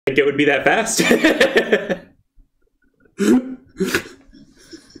think it would be that fast.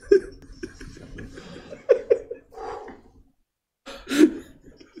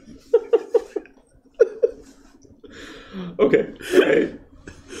 Okay. All right.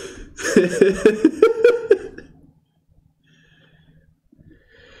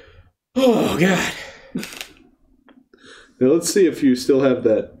 Oh God. Now let's see if you still have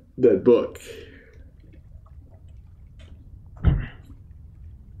that book.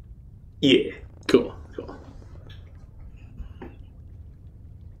 Yeah. Cool.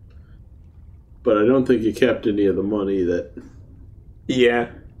 But I don't think you kept any of the money that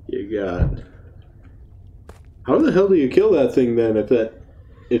Yeah. you got. How the hell do you kill that thing then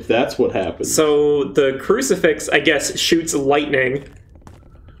if that's what happens? So the crucifix, I guess, shoots lightning.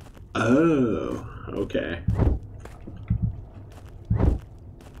 Oh, okay.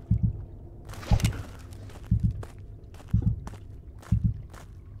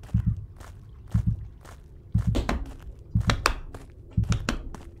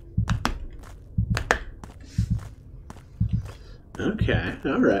 Okay,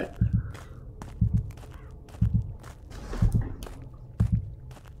 all right.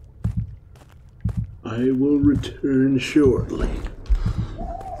 I will return shortly.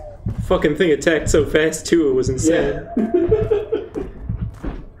 Fucking thing attacked so fast too, it was insane.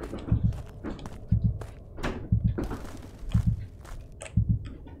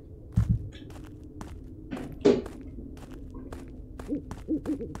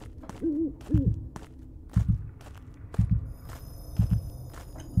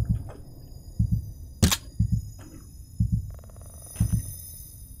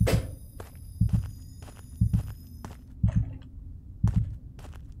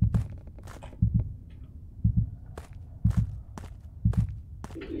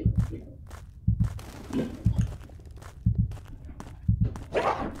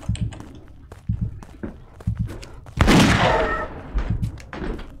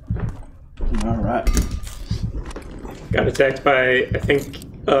 All right. Got attacked by, I think,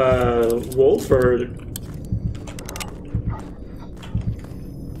 wolf or...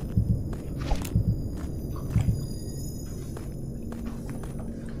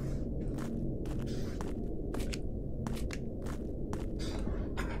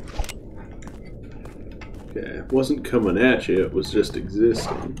 Okay, it wasn't coming at you, it was just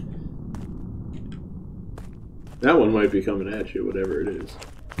existing. That one might be coming at you, whatever it is.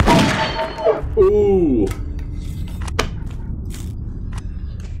 Ooh!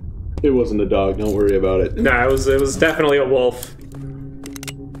 It wasn't a dog, don't worry about it. Nah, it was definitely a wolf.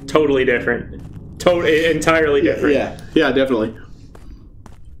 Totally different. Entirely different. Yeah, definitely.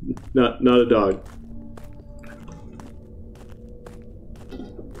 Not a dog.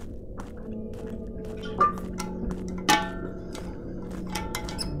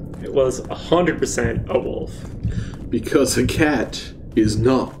 It was 100% a wolf. Because a cat is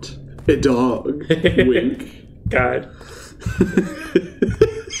not a dog. Wink. God.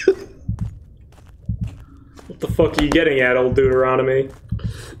 What the fuck are you getting at, old Deuteronomy?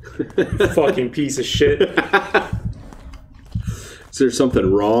 Fucking piece of shit. Is there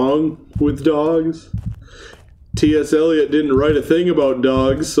something wrong with dogs? T.S. Eliot didn't write a thing about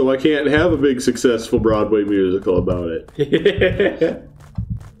dogs, so I can't have a big successful Broadway musical about it.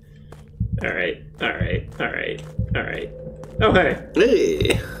 Alright. Oh, hey.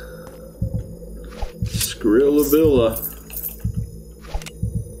 Hey! Skrillabilla.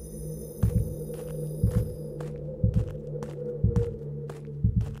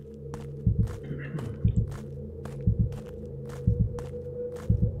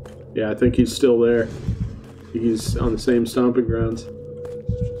 Yeah, I think he's still there. He's on the same stomping grounds.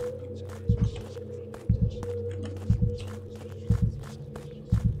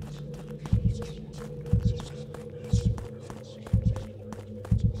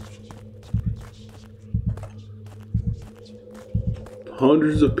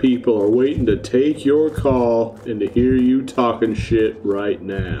 Hundreds of people are waiting to take your call and to hear you talking shit right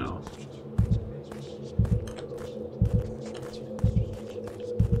now.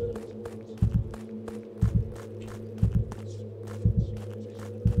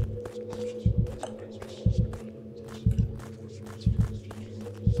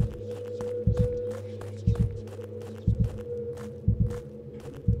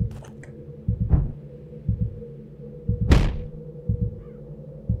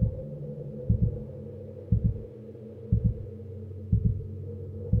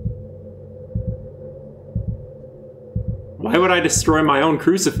 Why would I destroy my own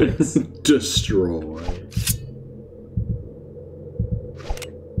crucifix? Destroy.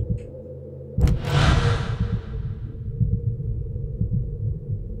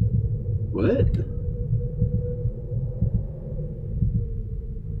 What?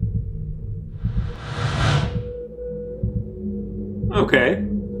 Okay.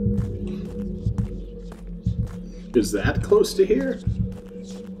 Is that close to here?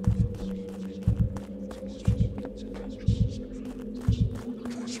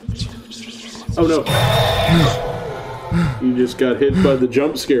 Oh no. You just got hit by the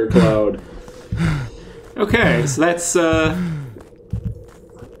jump scare cloud. Okay, so that's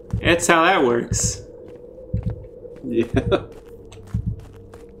how that works. Yeah.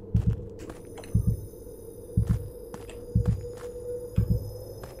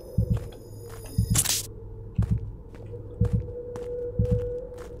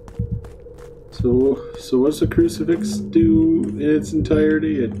 So what's the crucifix do in its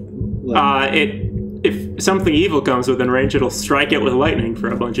entirety? If something evil comes within range, it'll strike it with lightning for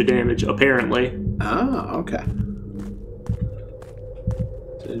a bunch of damage, apparently. Ah, okay.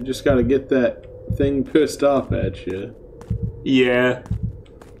 So you just gotta get that thing pissed off at you. Yeah.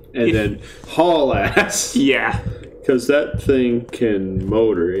 And then haul ass. Yeah. Because that thing can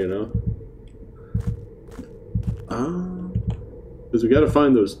motor, you know? Because we gotta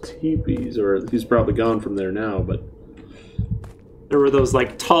find those teepees, or he's probably gone from there now, but... There were those,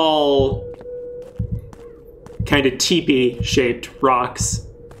 like, tall, kind of teepee-shaped rocks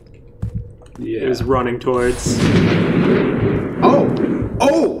Yeah. it was running towards. Oh!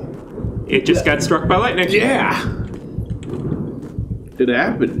 Oh! It just got struck by lightning. Yeah! It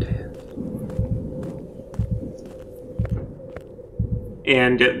happened.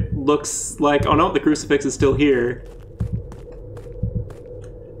 And it looks like... Oh no, the crucifix is still here.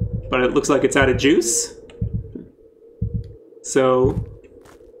 But it looks like it's out of juice. So...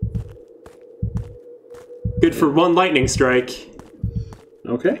 Good for one lightning strike.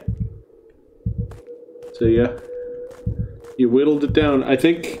 Okay. So yeah. You whittled it down. I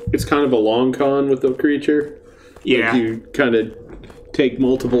think it's kind of a long con with the creature. Yeah. Like you kind of take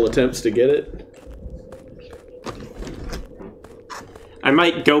multiple attempts to get it. I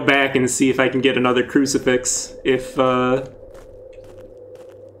might go back and see if I can get another crucifix. If, like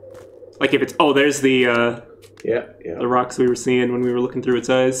if it's... Oh, there's the, Yeah. the rocks we were seeing when we were looking through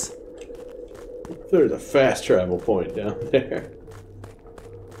its eyes. There's a fast travel point down there.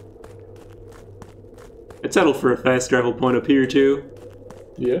 I'd settle for a fast travel point up here, too.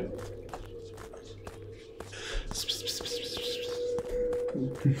 Yeah.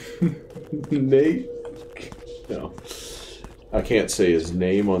 Nate? No. I can't say his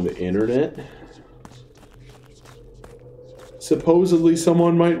name on the internet. Supposedly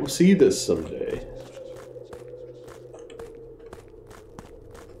someone might see this someday.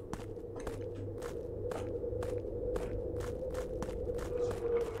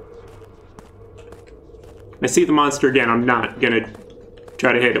 I see the monster again, I'm not gonna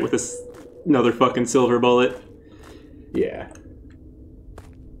try to hit it with another fucking silver bullet. Yeah.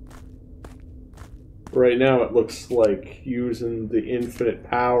 Right now it looks like using the infinite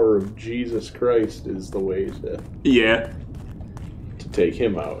power of Jesus Christ is the way to take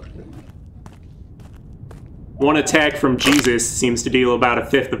him out. One attack from Jesus seems to deal about a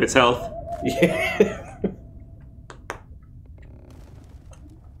fifth of its health. Yeah.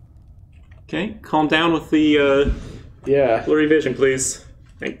 Okay, calm down with the Yeah. blurry vision, please.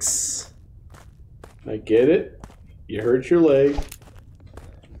 Thanks. I get it. You hurt your leg.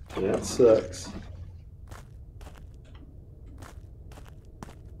 And that sucks.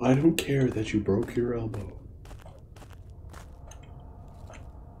 I don't care that you broke your elbow.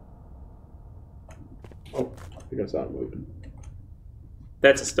 Oh, I think I saw it moving.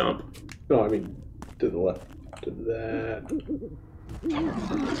 That's a stump. No, I mean, to the left. To that.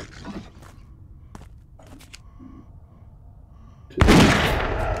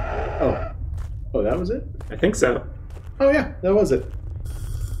 Oh. Oh, that was it? I think so. Oh, yeah, that was it.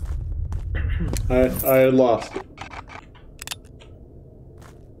 I lost it.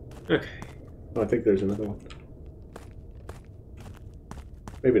 Okay. Oh, I think there's another one.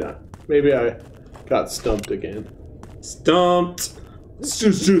 Maybe not. Maybe I got stumped again. Stumped.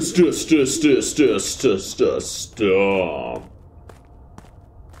 Stump.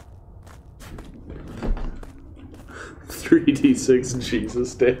 3d6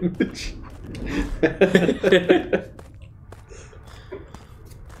 Jesus damage.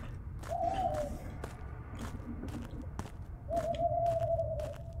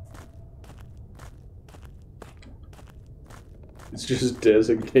 It's just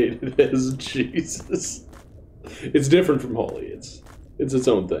designated as Jesus. It's different from holy. It's its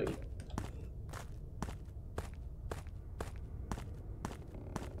own thing.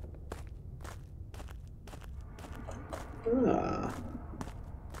 Ah.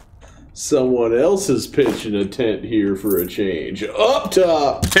 Someone else is pitching a tent here for a change. Up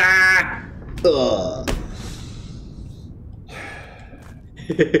top! Ah!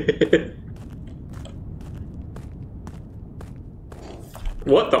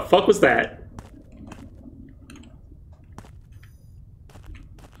 What the fuck was that?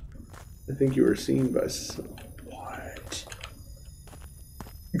 I think you were seen by some... What?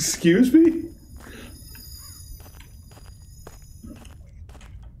 Excuse me?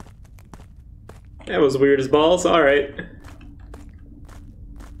 That was weird as balls. Alright.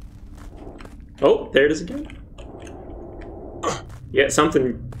 Oh, there it is again. Yeah,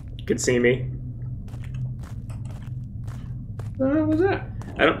 something could see me. What was that?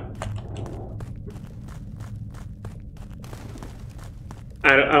 I don't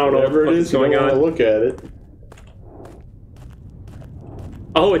know Whatever what it is is, you going don't want on. to look at it.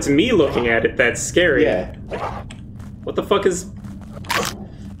 Oh, it's me looking at it. That's scary. Yeah. What the fuck is...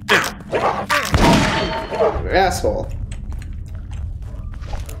 Asshole.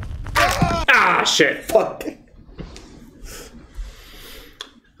 Ah, shit. Fuck.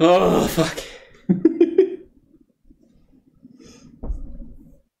 Oh, fuck.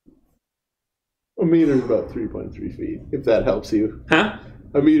 A meter is about 3.3 feet, if that helps you. Huh?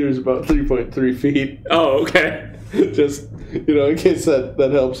 A meter is about 3.3 feet. Oh, okay. Just, you know, in case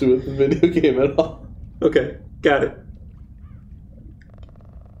that helps you with the video game at all. Okay, got it.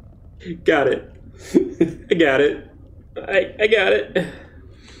 Got it. I got it. I got it.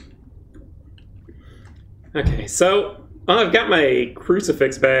 Okay, so I've got my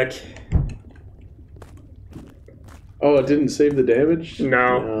crucifix back. Oh, it didn't save the damage? No.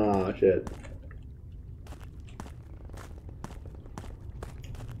 Oh, shit.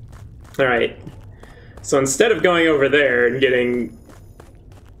 Alright. So instead of going over there and getting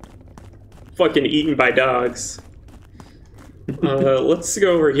fucking eaten by dogs, let's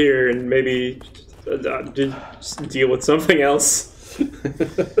go over here and maybe just deal with something else.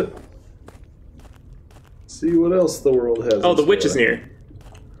 See what else the world has. Oh, the witch is near.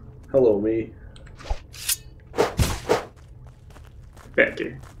 Hello, me. Back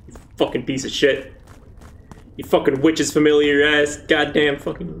here. You fucking piece of shit. You fucking witch is familiar ass. Goddamn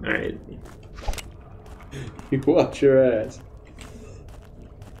fucking... Alright. You watch your ass.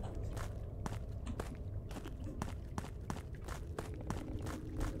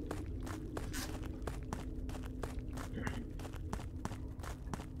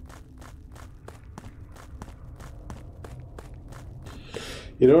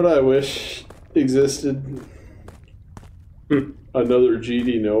 You know what I wish existed? Another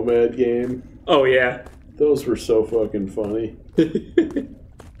GD Nomad game. Oh, yeah. Those were so fucking funny.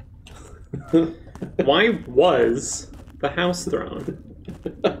 Why was the house thrown?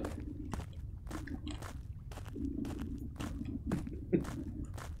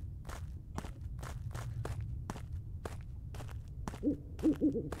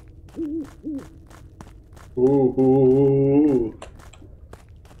 Ooh.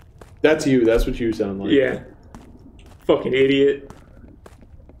 That's you. That's what you sound like. Yeah. Fucking idiot.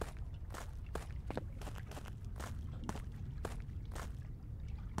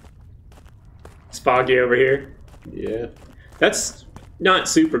 It's foggy over here. Yeah. That's not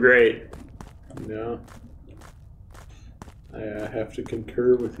super great. No. I have to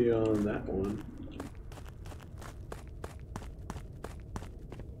concur with you on that one.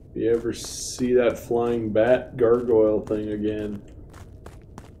 If you ever see that flying bat gargoyle thing again,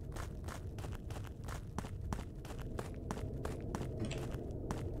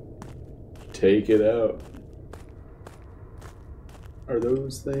 take it out. Are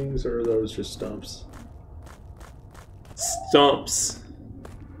those things or are those just stumps? Stumps.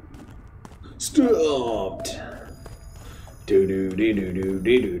 Stumped. Do do do do do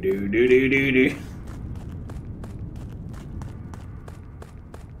do do do do do do.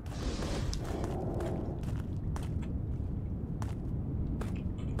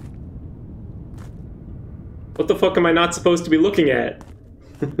 What the fuck am I not supposed to be looking at?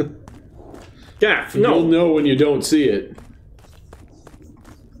 Yeah, no. You'll know when you don't see it.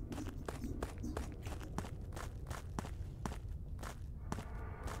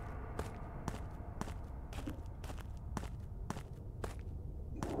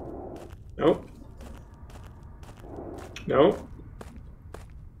 Nope. Nope.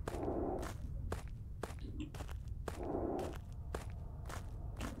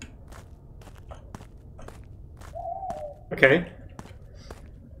 Okay.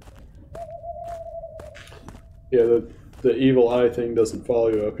 Yeah, the evil eye thing doesn't follow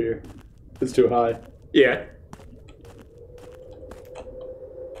you up here. It's too high. Yeah.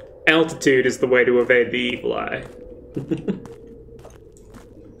 Altitude is the way to evade the evil eye.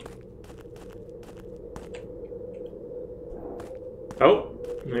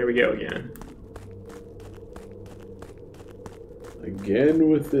 There we go again. Again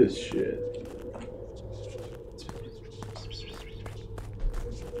with this shit.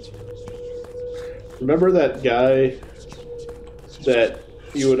 Remember that guy that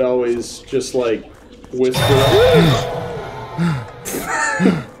you would always just like whisper?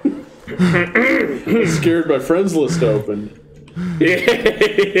 I scared my friends list open.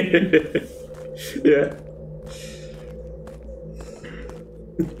 Yeah.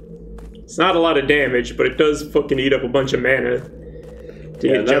 It's not a lot of damage, but it does fucking eat up a bunch of mana to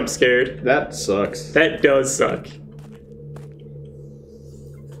get jump scared. That sucks. That does suck.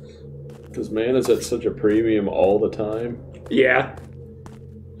 Because mana's at such a premium all the time. Yeah.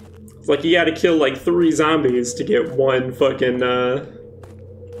 It's like you gotta kill like 3 zombies to get one fucking,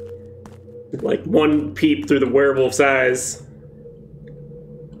 like one peep through the werewolf's eyes.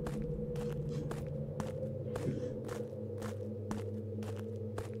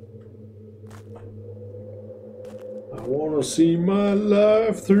 I wanna see my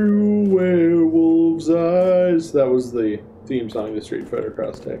life through werewolves' eyes. That was the theme song to Street Fighter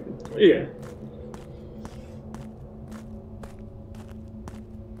Cross Tekken. Yeah.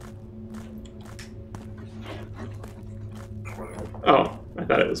 Oh, I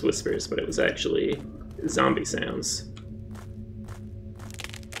thought it was whispers, but it was actually zombie sounds.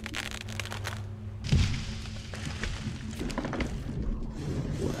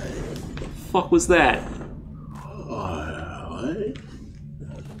 What the fuck was that? What?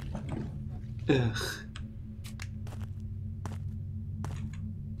 Ugh.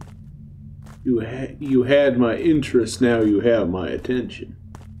 You had my interest, now you have my attention.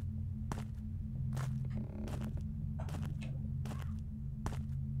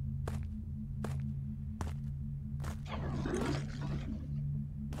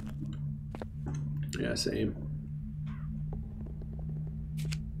 Yeah, same.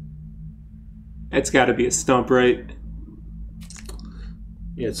 That's gotta be a stump, right?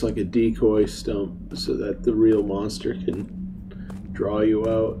 Yeah, it's like a decoy stump so that the real monster can draw you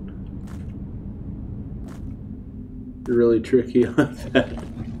out. You're really tricky like that.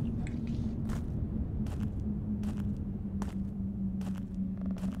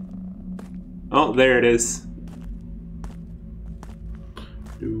 Oh, there it is.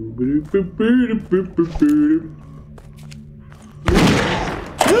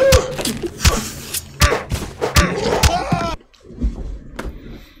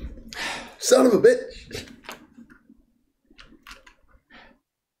 Son of a bitch!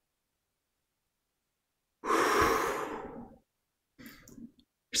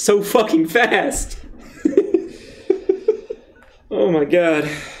 So fucking fast! Oh my god.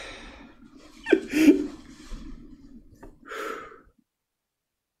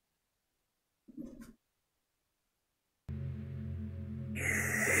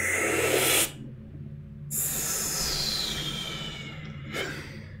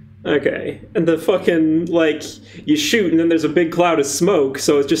 Okay, and the fucking, like, you shoot and then there's a big cloud of smoke,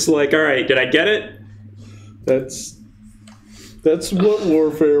 so it's just like, alright, did I get it? That's what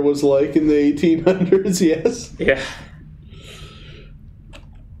warfare was like in the 1800s, yes? Yeah.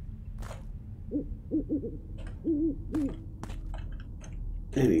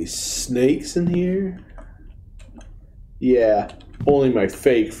 Any snakes in here? Yeah, only my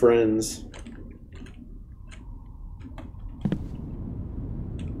fake friends.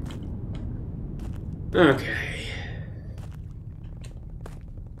 Okay.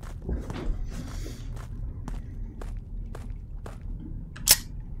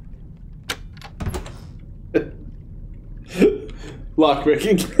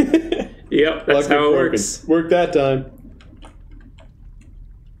 Lockpicking. Yep, that's how it works. Worked that time.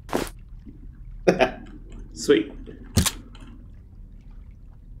 Sweet.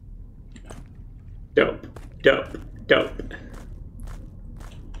 Dope. Dope. Dope.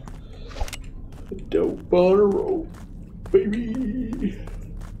 Dope on a roll, baby.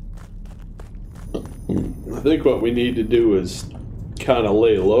 I think what we need to do is kind of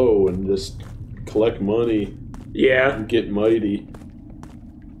lay low and just collect money Yeah. and get mighty.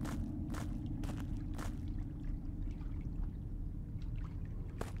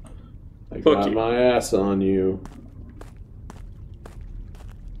 I Fuck got you. my ass on you.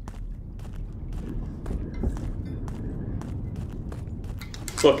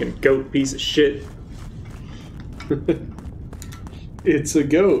 Fucking goat piece of shit. It's a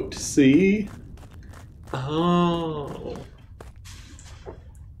goat, see? Oh.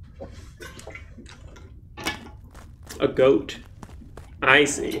 A goat. I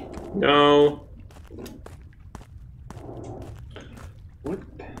see. No. What?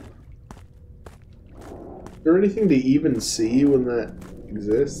 Is there anything to even see when that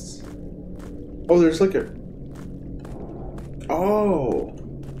exists. Oh, there's like a... Oh!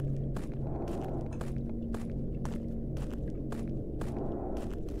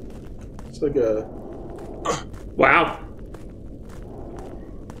 It's like a... Wow.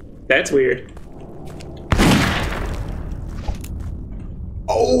 That's weird.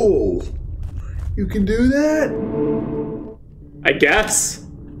 Oh! You can do that? I guess.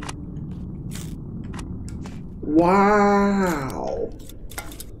 Wow!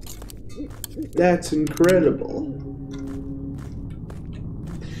 That's incredible.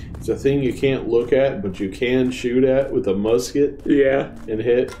 It's a thing you can't look at, but you can shoot at with a musket. Yeah. And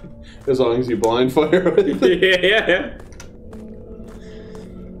hit, as long as you blind fire with it. Yeah.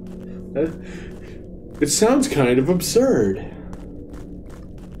 It sounds kind of absurd.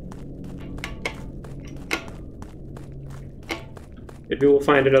 Maybe we'll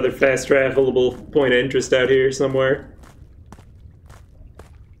find another fast travelable point of interest out here somewhere.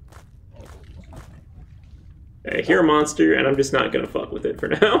 I hear a monster, and I'm just not gonna fuck with it for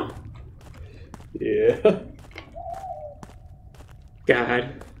now. Yeah.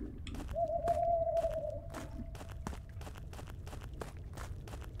 God.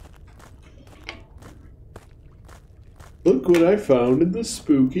 Look what I found in the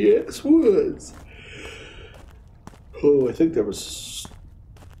spooky ass woods. Oh, I think there was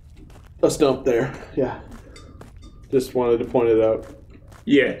a stump there. Yeah. Just wanted to point it out.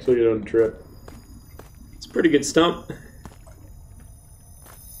 Yeah. So you don't trip. It's a pretty good stump.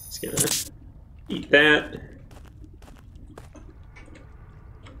 Just gonna eat that.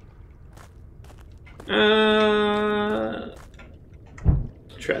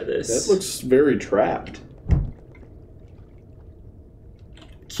 Try this. That looks very trapped.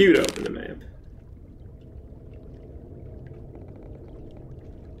 Cute open the map.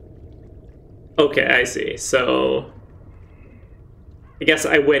 Okay, I see. So I guess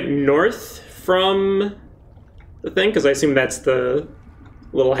I went north from the thing, because I assume that's the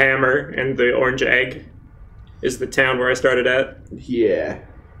little hammer, and the orange egg is the town where I started at. Yeah.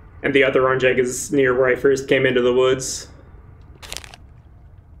 And the other orange egg is near where I first came into the woods.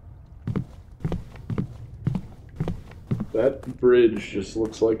 That bridge just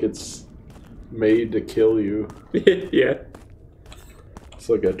looks like it's made to kill you. Yeah. It's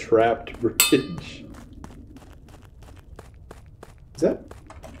like a trapped bridge. Is that?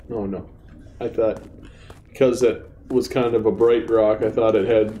 Oh no. I thought, because it was kind of a bright rock, I thought it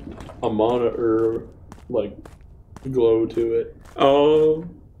had a monitor, like, glow to it. Oh.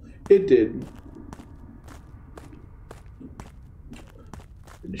 It didn't.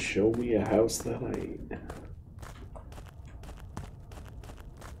 And show me a house that I ain't.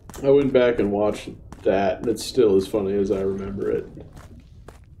 I went back and watched that, and it's still as funny as I remember it.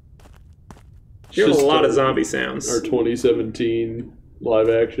 You have a lot of zombie sounds. Our 2017 live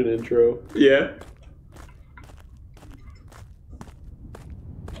action intro. Yeah.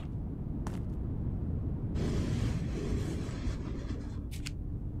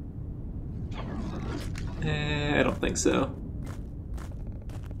 I don't think so.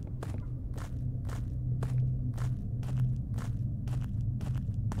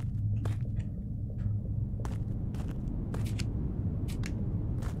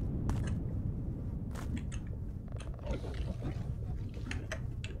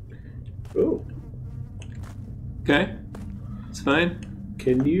 Oh. Okay. It's fine.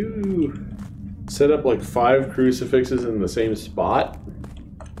 Can you set up like 5 crucifixes in the same spot?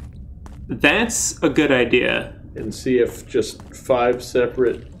 That's a good idea. And see if just 5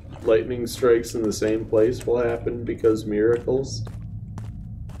 separate lightning strikes in the same place will happen because miracles?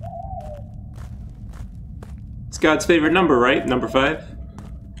 It's God's favorite number, right? Number 5?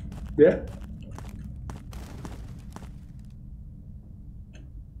 Yeah.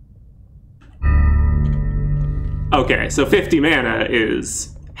 Okay, so 50 mana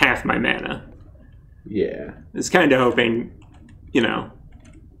is half my mana. Yeah. It's kind of hoping, you know.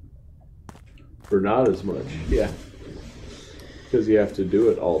 Or not as much. Yeah. Because you have to do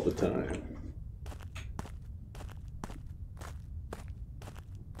it all the time.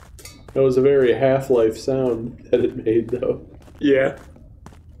 That was a very Half-Life sound that it made, though. Yeah.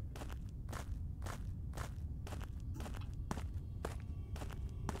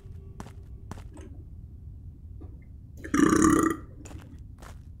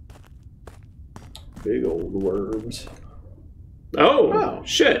 Big old worms. Oh, Wow.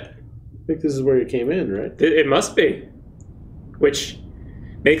 Shit. I think this is where you came in, right? It must be. Which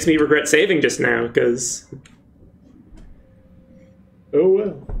makes me regret saving just now, because... Oh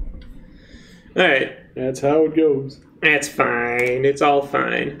well. Alright. That's how it goes. That's fine. It's all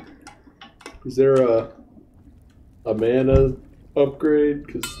fine. Is there a mana upgrade?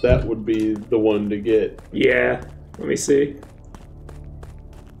 Because that would be the one to get. Yeah. Let me see.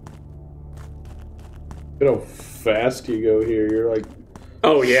 Look at how fast you go here. You're like,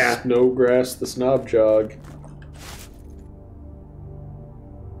 oh yeah, Snowgrass the Snob Jog.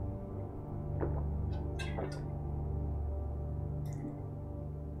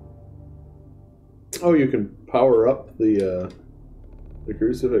 Oh, you can power up the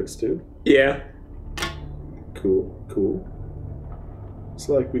crucifix too? yeah. Cool, cool. It's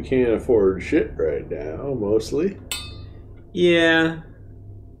like we can't afford shit right now, mostly. Yeah.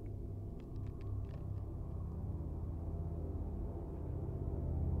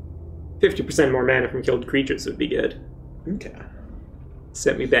 $50% more mana from killed creatures would be good. Okay.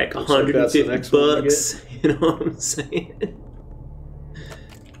 Set me back Looks like that's the $150. next one to You know what I'm saying?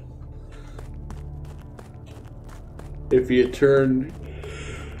 If you turn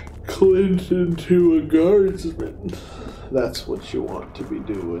Clint into a guardsman, that's what you want to be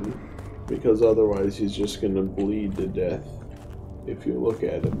doing. Because otherwise he's just gonna bleed to death if you look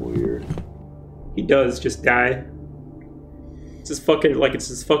at him weird. He does just die. It's his fucking, like, it's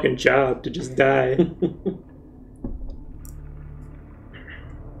his fucking job to just die.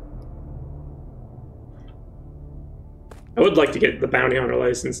 I would like to get the bounty hunter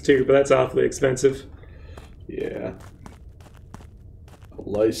license too, but that's awfully expensive. Yeah. A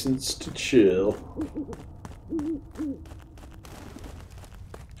license to chill.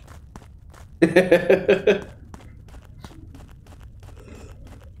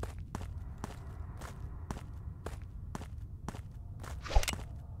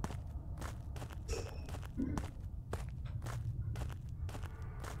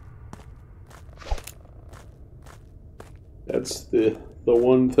 That's the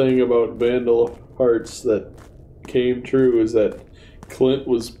one thing about Vandal Hearts that came true, is that Clint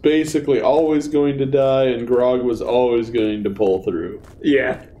was basically always going to die and Grog was always going to pull through.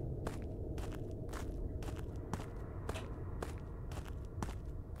 Yeah.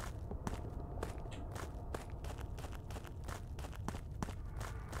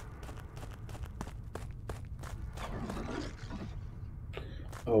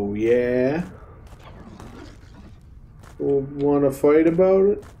 Oh yeah? Want to fight about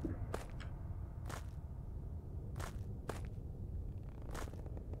it?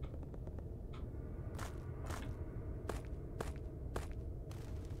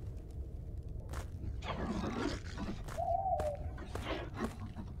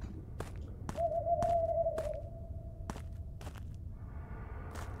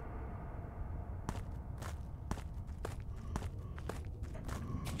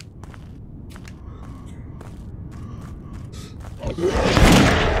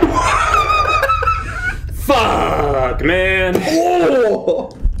 Fuck, man. Oh!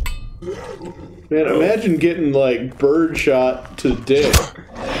 Man, imagine getting like bird shot to death.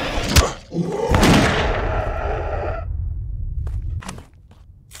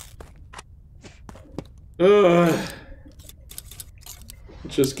 Ugh.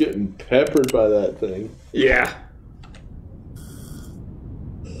 Just getting peppered by that thing. Yeah.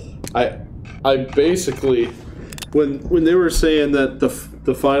 I basically, when they were saying that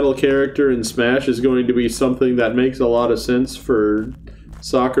the final character in Smash is going to be something that makes a lot of sense for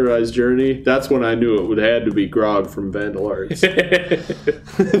Sakurai's journey, that's when I knew it would had to be Grog from Vandal Hearts.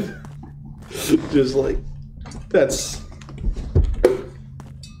 Just like, that's...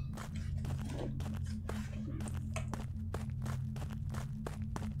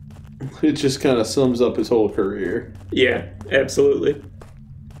 It just kind of sums up his whole career. Yeah, absolutely.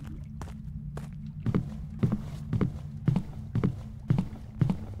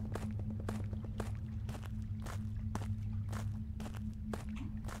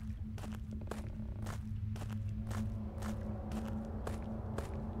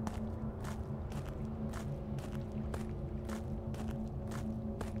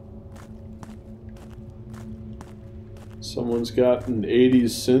 Someone's got an 80s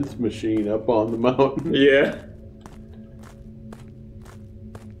synth machine up on the mountain. Yeah.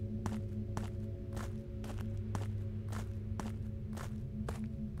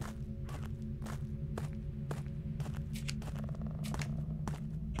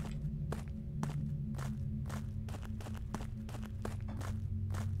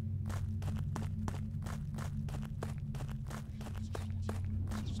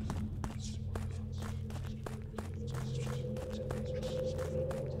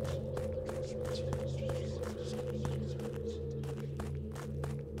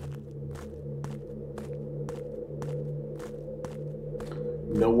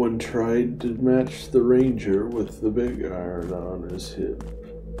 No one tried to match the Ranger with the big iron on his hip.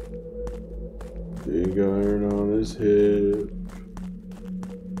 Big iron on his hip.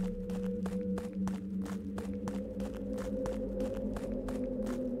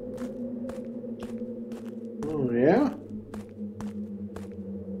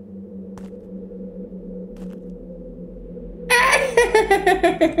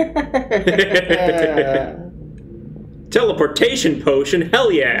 Teleportation potion,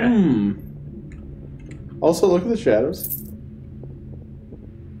 hell yeah! Also, look at the shadows.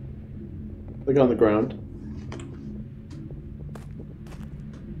 Look on the ground.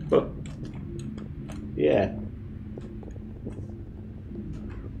 Oh. Yeah.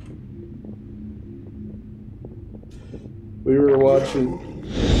 We were watching.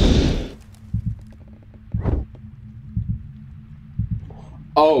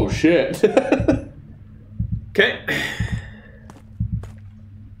 Oh shit. Okay.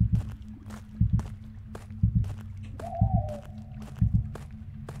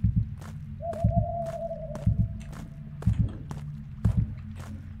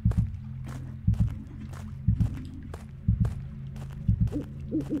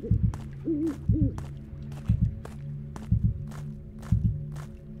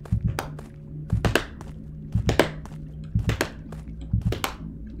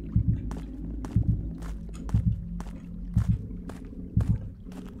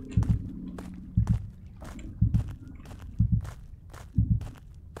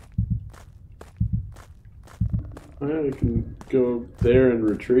 Well, we can go there and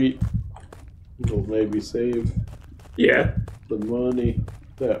retreat. We'll maybe save Yeah. the money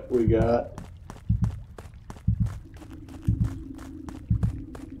that we got.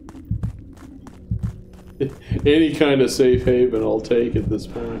 Any kind of safe haven I'll take at this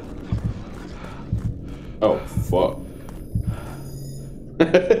point. Oh, fuck.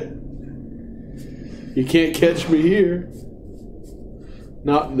 You can't catch me here.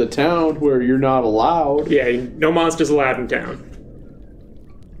 Not in the town where you're not allowed. Yeah, no monsters allowed in town.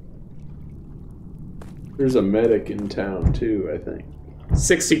 There's a medic in town too, I think.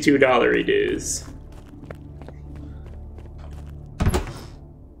 $62 dues.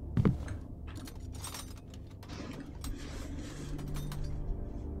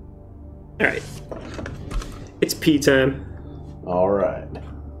 Alright. It's pee time. Alright.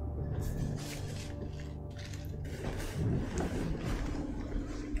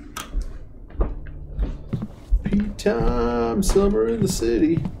 Pee time, summer in the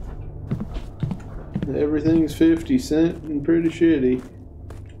city. Everything's 50 cents and pretty shitty.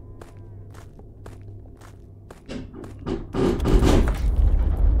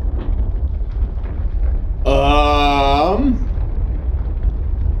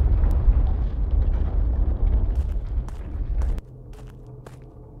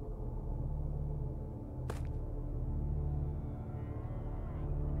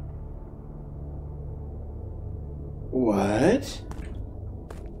 What?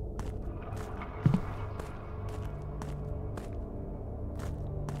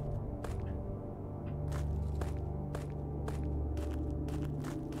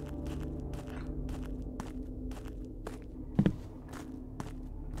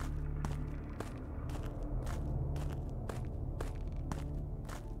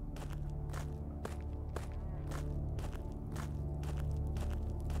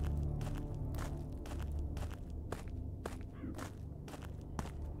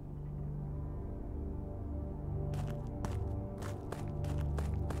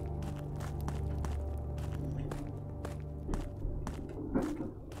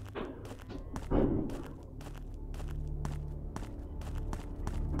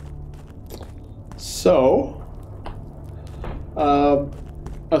 So,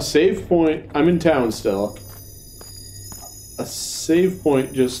 a save point. I'm in town still. A save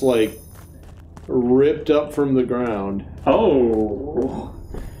point just like ripped up from the ground. Oh,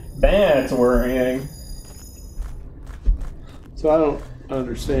 that's worrying. So I don't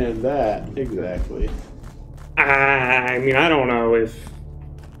understand that exactly. I mean, I don't know if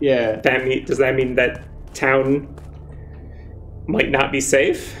Yeah. does that mean that town might not be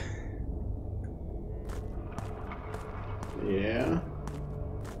safe? Yeah.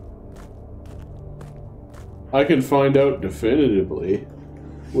 I can find out definitively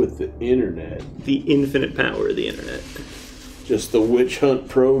with the internet. The infinite power of the internet. Just the Witch Hunt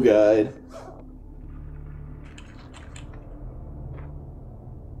Pro Guide.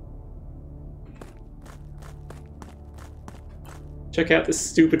 Check out this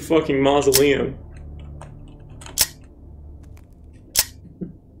stupid fucking mausoleum.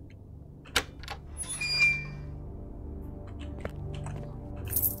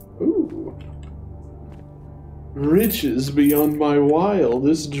 Ooh. Riches beyond my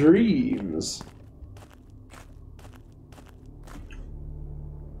wildest dreams.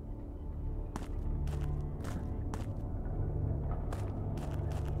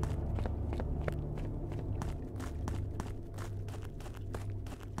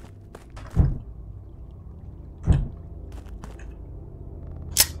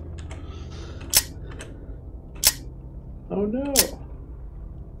 Oh no.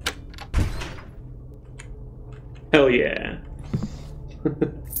 Hell yeah.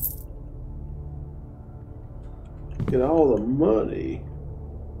 Get all the money.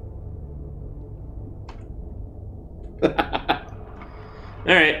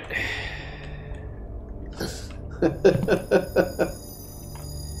 Alright.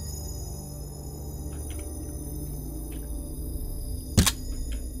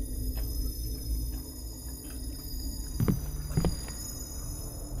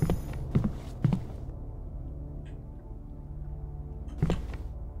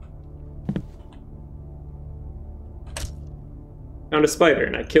 Found a spider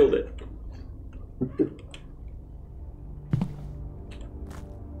and I killed it.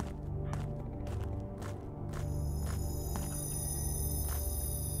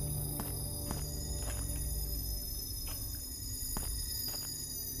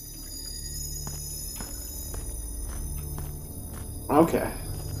 Okay.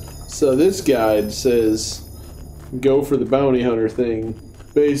 So this guide says go for the bounty hunter thing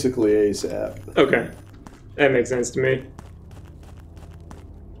basically ASAP. Okay. That makes sense to me.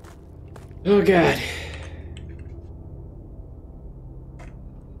 Oh god.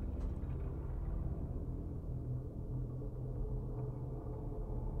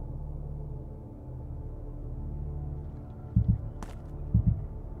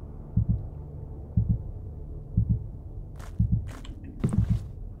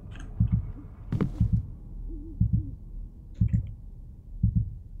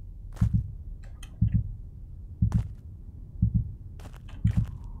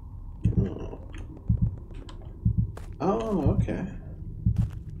 Oh, okay.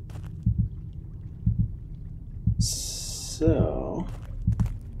 So...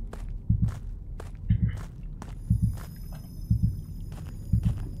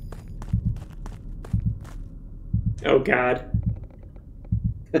 Oh god.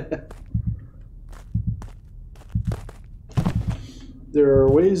 There are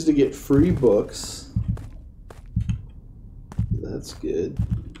ways to get free books. That's good.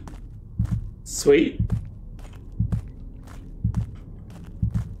 Sweet.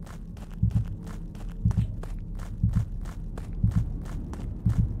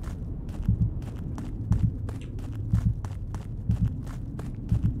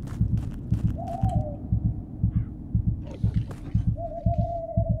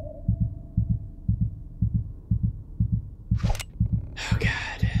 Oh god.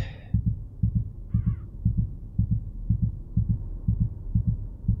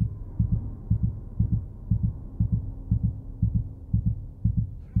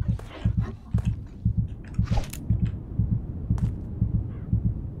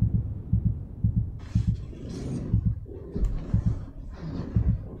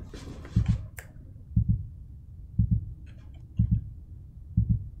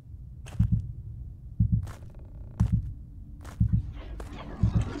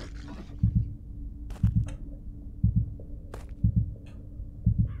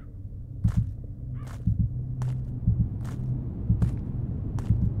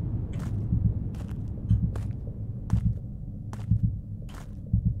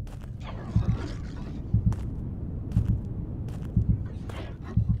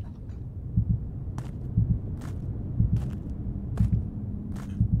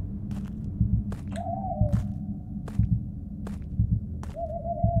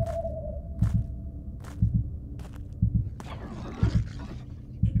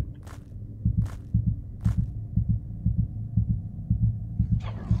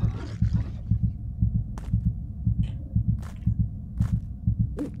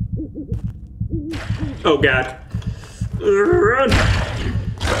 Oh god. Run!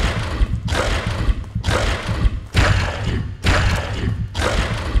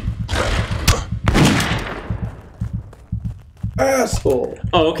 Asshole!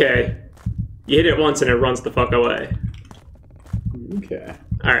 Oh, okay. You hit it once and it runs the fuck away. Okay.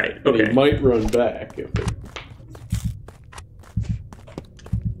 Alright, And okay. he might run back if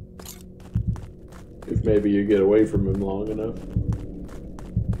maybe you get away from him long enough.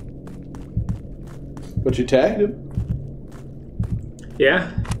 But you tagged him. Yeah?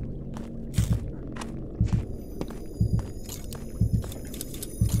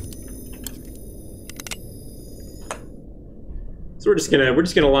 So we're just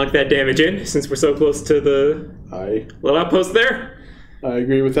gonna lock that damage in since we're so close to the little outpost there. I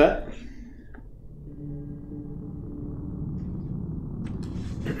agree with that.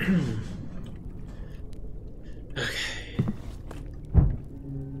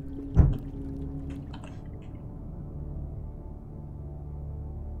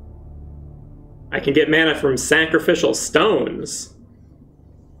 I can get mana from sacrificial stones.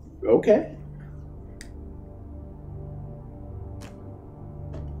 Okay.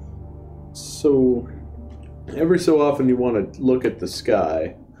 So, every so often you want to look at the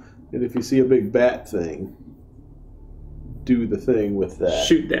sky, and if you see a big bat thing, do the thing with that.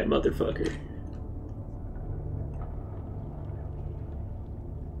 Shoot that motherfucker.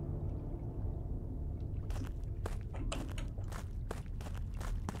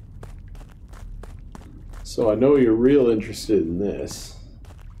 So I know you're real interested in this.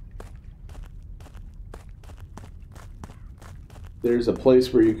 There's a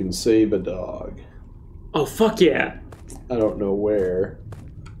place where you can save a dog. Oh, fuck yeah. I don't know where,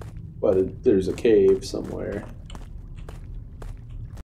 but there's a cave somewhere.